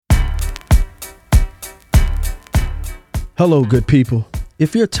Hello, good people.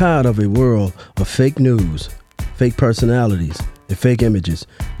 If you're tired of a world of fake news, fake personalities, and fake images,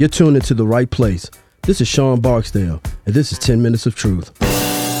 you're tuned into the right place. This is Sean Barksdale, and this is 10 Minutes of Truth.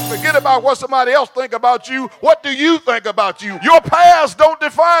 Forget about what somebody else think about you. What do you think about you? Your past don't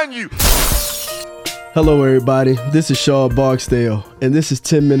define you. Hello, everybody. This is Sean Barksdale, and this is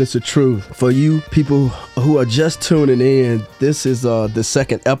 10 Minutes of Truth. For you people who are just tuning in, this is the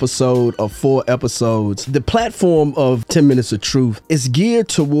second episode of 4 episodes. The platform of 10 Minutes of Truth is geared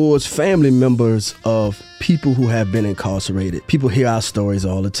towards family members of people who have been incarcerated. People hear our stories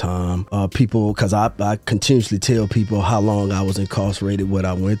all the time. Because I continuously tell people how long I was incarcerated, what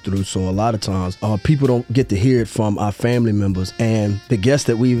I went through. So a lot of times, people don't get to hear it from our family members. And the guests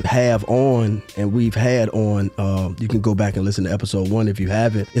that we have on, and we've had on, you can go back and listen to episode 1 if you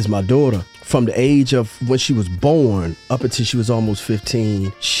haven't, is my daughter. From the age of when she was born up until she was almost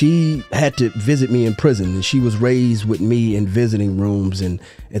 15, she had to visit me in prison, and she was raised with me in visiting rooms and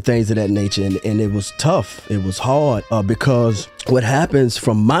things of that nature. And it was tough. It was hard because what happens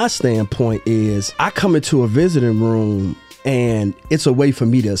from my standpoint is I come into a visiting room and it's a way for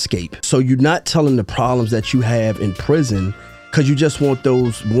me to escape. So you're not telling the problems that you have in prison because you just want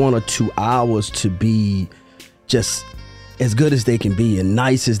those 1 or 2 hours to be just as good as they can be and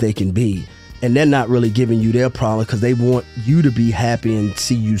nice as they can be. And they're not really giving you their problem because they want you to be happy and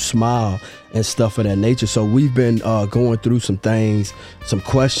see you smile and stuff of that nature. So we've been going through some things, some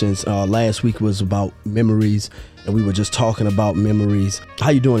questions. Last week was about memories, and we were just talking about memories. How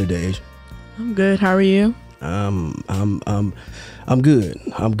you doing today, Asia? I'm good. How are you? I'm good.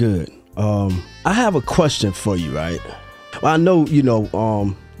 I'm good. I have a question for you, right? Well, I know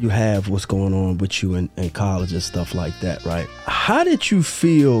you have what's going on with you in college and stuff like that, right? How did you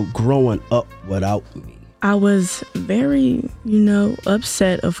feel growing up without me? I was very,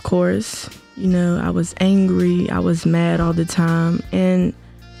 upset, of course. I was angry. I was mad all the time. And,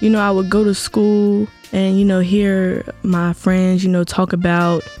 I would go to school and, hear my friends, talk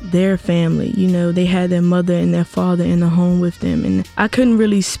about their family. They had their mother and their father in the home with them. And I couldn't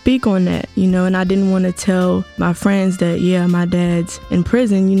really speak on that, and I didn't want to tell my friends that, yeah, my dad's in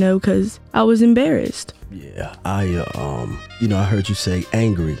prison, because I was embarrassed. Yeah, I heard you say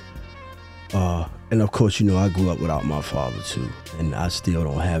angry. And of course, I grew up without my father too. And I still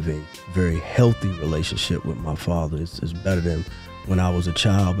don't have a very healthy relationship with my father. It's better than when I was a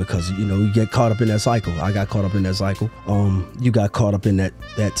child because, you get caught up in that cycle. I got caught up in that cycle. You got caught up in that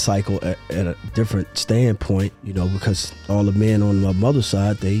cycle at a different standpoint, because all the men on my mother's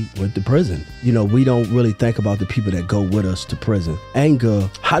side, they went to prison. We don't really think about the people that go with us to prison. Anger,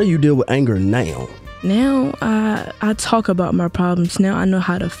 how do you deal with anger now? Now I talk about my problems. Now I know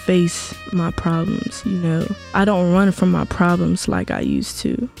how to face my problems, I don't run from my problems like I used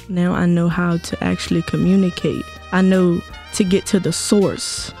to. Now I know how to actually communicate. I know to get to the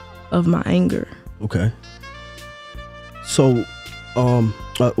source of my anger. Okay. So,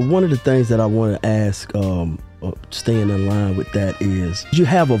 one of the things that I want to ask, staying in line with that is, you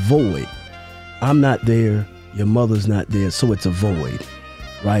have a void. I'm not there, your mother's not there, so it's a void,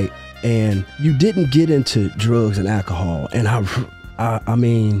 right? And you didn't get into drugs and alcohol, and I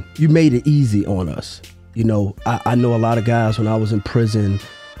mean, you made it easy on us. I know a lot of guys when I was in prison,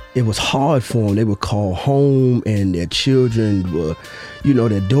 it was hard for them. They would call home and their children were,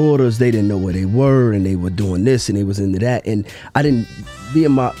 their daughters, they didn't know where they were and they were doing this and they was into that. And me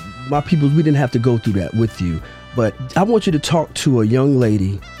and my people, we didn't have to go through that with you. But I want you to talk to a young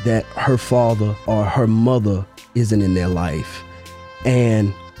lady that her father or her mother isn't in their life.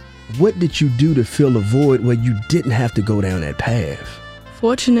 And what did you do to fill a void where you didn't have to go down that path?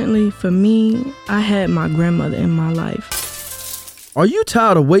 Fortunately for me, I had my grandmother in my life. Are you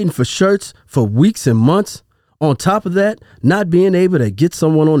tired of waiting for shirts for weeks and months? On top of that, not being able to get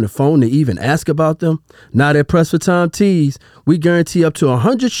someone on the phone to even ask about them? Now at Press for Time Tees, we guarantee up to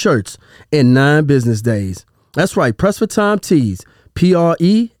 100 shirts in 9 business days. That's right, Press for Time Tees,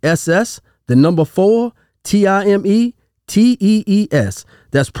 PRESS, 4, TIMETEES.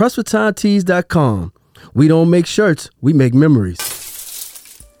 That's PressForTimeTees.com. We don't make shirts, we make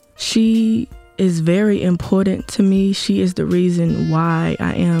memories. She is very important to me. She is the reason why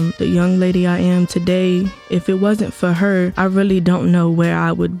I am the young lady I am today. If it wasn't for her, I really don't know where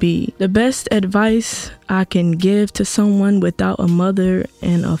I would be. The best advice I can give to someone without a mother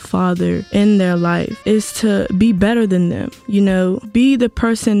and a father in their life is to be better than them. Be the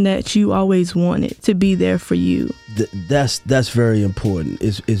person that you always wanted to be there for you. That's very important.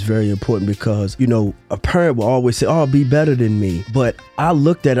 It's very important because, a parent will always say, oh, be better than me. But I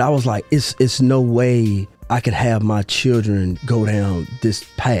looked at it, I was like, it's no way I could have my children go down this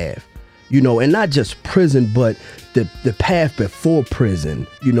path. and not just prison, but the path before prison,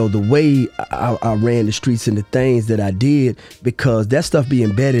 the way I ran the streets and the things that I did, because that stuff be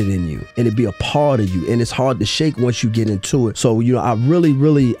embedded in you and it be a part of you, and it's hard to shake once you get into it. So, I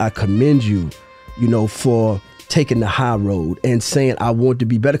really I commend you, for taking the high road and saying, I want to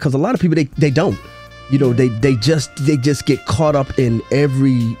be better. Because a lot of people, they don't. They just get caught up in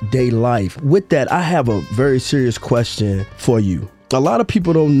everyday life. With that, I have a very serious question for you. A lot of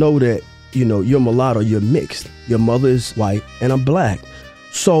people don't know that, you're mulatto, you're mixed. Your mother is white and I'm black.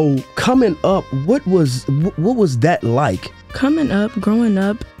 So coming up, what was that like? Coming up, growing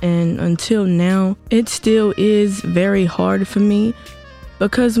up, and until now, it still is very hard for me.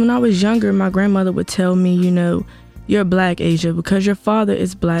 Because when I was younger, my grandmother would tell me, you're black, Asia, because your father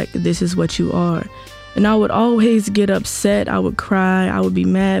is black, this is what you are. And I would always get upset. I would cry. I would be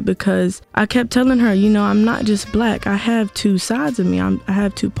mad because I kept telling her, I'm not just black. I have two sides of me. I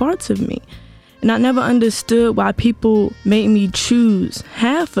have two parts of me. And I never understood why people made me choose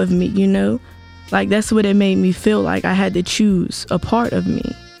half of me, Like, that's what it made me feel like. I had to choose a part of me.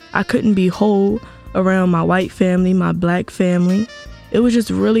 I couldn't be whole around my white family, my black family. It was just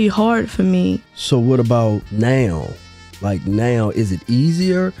really hard for me. So what about now? Like, now, is it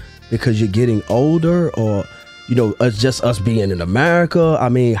easier because you're getting older, or, it's just us being in America? I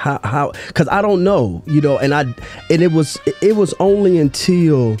mean, how, because I don't know, and it was only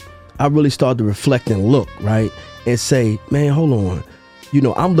until I really started to reflect and look, right, and say, man, hold on,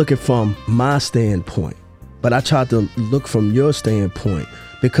 I'm looking from my standpoint, but I tried to look from your standpoint,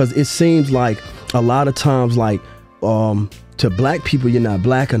 because it seems like a lot of times, like, to black people, you're not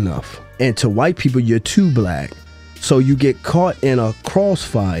black enough, and to white people, you're too black. So you get caught in a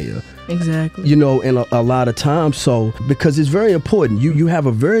crossfire. Exactly. And a lot of times, so, because it's very important. You have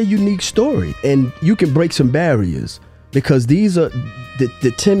a very unique story, and you can break some barriers, because these are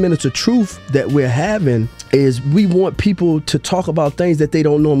the 10 minutes of truth that we're having. Is we want people to talk about things that they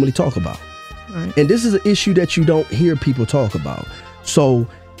don't normally talk about. Right. And this is an issue that you don't hear people talk about. So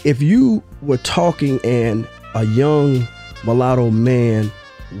if you were talking and a young mulatto man,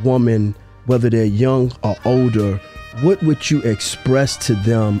 woman, whether they're young or older, what would you express to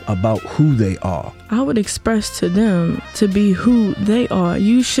them about who they are? I would express to them to be who they are.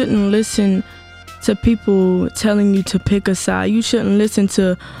 You shouldn't listen to people telling you to pick a side. You shouldn't listen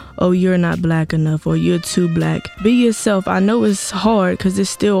to, oh, you're not black enough, or you're too black. Be yourself. I know it's hard, because it's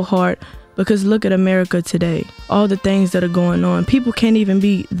still hard, because look at America today. All the things that are going on. People can't even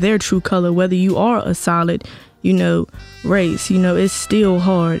be their true color, whether you are a solid, race. It's still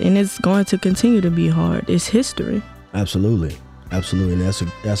hard, and it's going to continue to be hard. It's history. Absolutely. And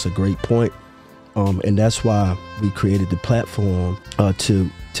that's a great point. And that's why we created the platform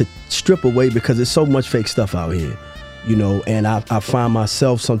to strip away, because there's so much fake stuff out here, and I find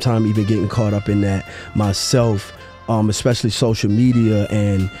myself sometimes even getting caught up in that myself, especially social media,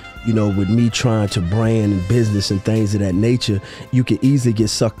 and with me trying to brand and business and things of that nature, you can easily get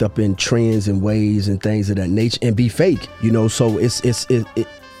sucked up in trends and ways and things of that nature and be fake, so it's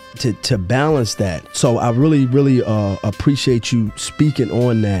to balance that. So I really appreciate you speaking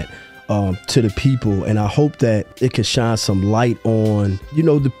on that to the people, and I hope that it can shine some light on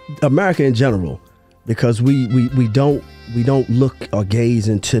the America in general, because we don't look or gaze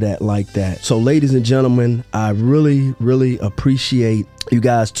into that like that. So ladies and gentlemen, I really appreciate you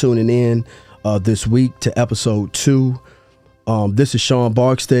guys tuning in this week to episode 2. This is Sean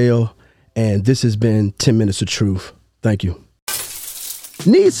Barksdale, and this has been 10 Minutes of Truth. Thank you.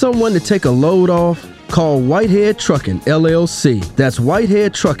 Need someone to take a load off? Call Whitehead Trucking, LLC. That's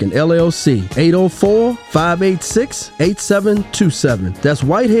Whitehead Trucking, LLC. 804-586-8727. That's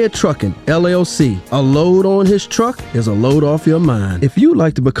Whitehead Trucking, LLC. A load on his truck is a load off your mind. If you'd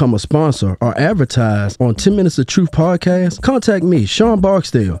like to become a sponsor or advertise on 10 Minutes of Truth podcast, contact me, Sean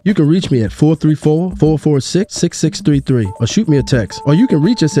Barksdale. You can reach me at 434-446-6633 or shoot me a text. Or you can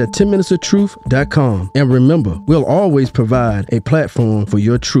reach us at 10minutesoftruth.com. And remember, we'll always provide a platform for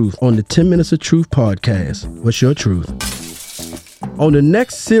your truth on the 10 Minutes of Truth podcast. What's your truth? On the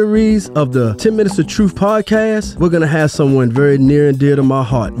next series of the 10 Minutes of Truth podcast, we're going to have someone very near and dear to my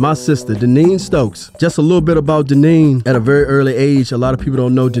heart, my sister, Deneen Stokes. Just a little bit about Deneen. At a very early age, a lot of people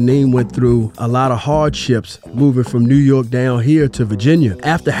don't know Deneen went through a lot of hardships moving from New York down here to Virginia.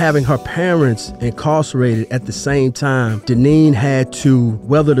 After having her parents incarcerated at the same time, Deneen had to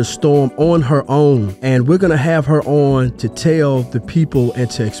weather the storm on her own. And we're going to have her on to tell the people and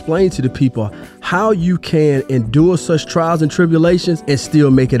to explain to the people how you can endure such trials and tribulations and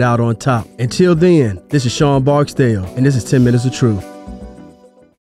still make it out on top. Until then, this is Sean Barksdale, and this is 10 Minutes of Truth.